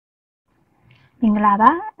မင်္ဂလာပါ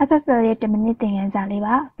FFL ရဲ့10 minute သင်ခန်းစာလေး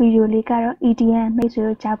ပါဗီဒီယိုလေးကတော့ idiom မိတ်ဆွေ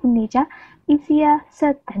တို့ကြားဖို့နေကြ easier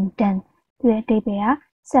said than done သူရဲ့အဓိပ္ပာယ်က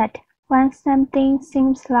said when something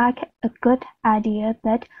seems like a good idea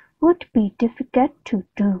but would be difficult to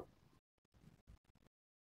do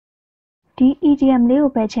ဒီ idiom လေး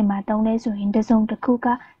ကိုဘယ်ချိန်မှာသုံးလဲဆိုရင်တစ်စုံတစ်ခုက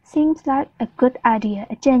seems like a good idea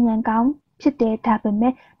အကြံဉာဏ်ကောင်းဖြစ်တယ်ဒါပေ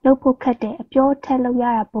မဲ့လုပ်ဖို့ခက်တယ်အပြောထက်လုပ်ရ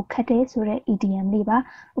တာပိုခက်တယ်ဆိုတဲ့ idiom လေးပါ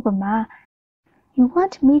ဥပမာYou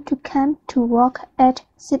want me to come to work at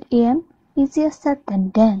 6 a.m. Easier said than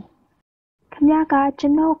done. ခင်ဗျားကကျွ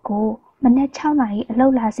န်တော်ကိုမနက်6နာရီအလု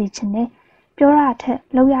ပ်လာစေချင်တယ်ပြောတာထက်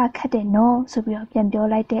လုပ်ရခက်တယ်နော်ဆိုပြီးတော့ပြန်ပြော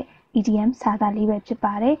လိုက်တဲ့ idiom စာသားလေးပဲဖြစ်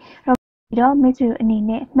ပါတယ်ပြီးတော့မိတ်ဆွေအနေ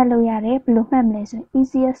နဲ့မှတ်လို့ရတယ်ဘယ်လိုမှတ်မလဲဆိုရင်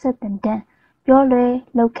easier said than done ပြောလွယ်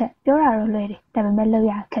လုပ်ခက်ပြောတာတော့လွယ်တယ်ဒါပေမဲ့လုပ်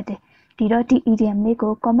ရခက်တယ်ဒီတော့ဒီ idiom လေး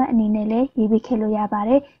ကို comment အနေနဲ့လည်းရေးပေးခဲ့လို့ရပါ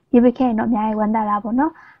တယ်ရေးပေးခဲ့ရင်တော့အများကြီးဝမ်းသာတာပေါ့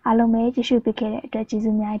နော်အားလုံးပဲကြည့်ရှုပေးခဲ့တဲ့အတွက်ကျေး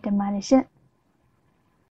ဇူးများတင်ပါတယ်ရှင်